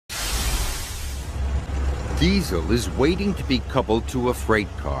Diesel is waiting to be coupled to a freight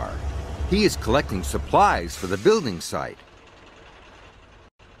car. He is collecting supplies for the building site.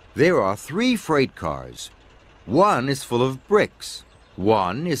 There are 3 freight cars. One is full of bricks,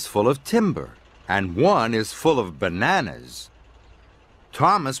 one is full of timber, and one is full of bananas.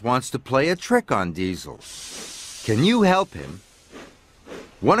 Thomas wants to play a trick on Diesel. Can you help him?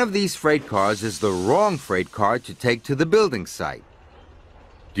 One of these freight cars is the wrong freight car to take to the building site.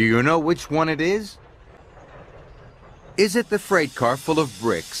 Do you know which one it is? Is it the freight car full of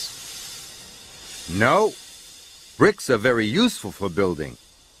bricks? No. Bricks are very useful for building.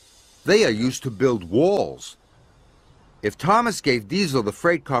 They are used to build walls. If Thomas gave Diesel the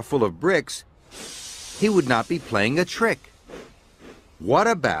freight car full of bricks, he would not be playing a trick. What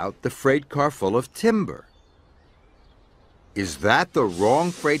about the freight car full of timber? Is that the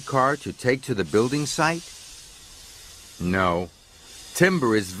wrong freight car to take to the building site? No.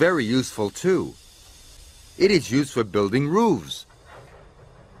 Timber is very useful too. It is used for building roofs.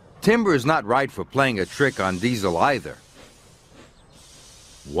 Timber is not right for playing a trick on Diesel either.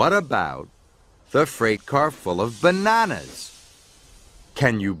 What about the freight car full of bananas?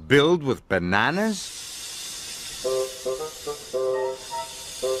 Can you build with bananas?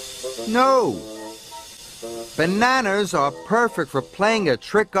 No. Bananas are perfect for playing a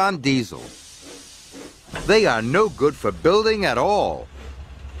trick on Diesel. They are no good for building at all,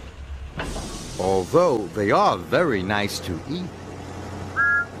 although they are very nice to eat.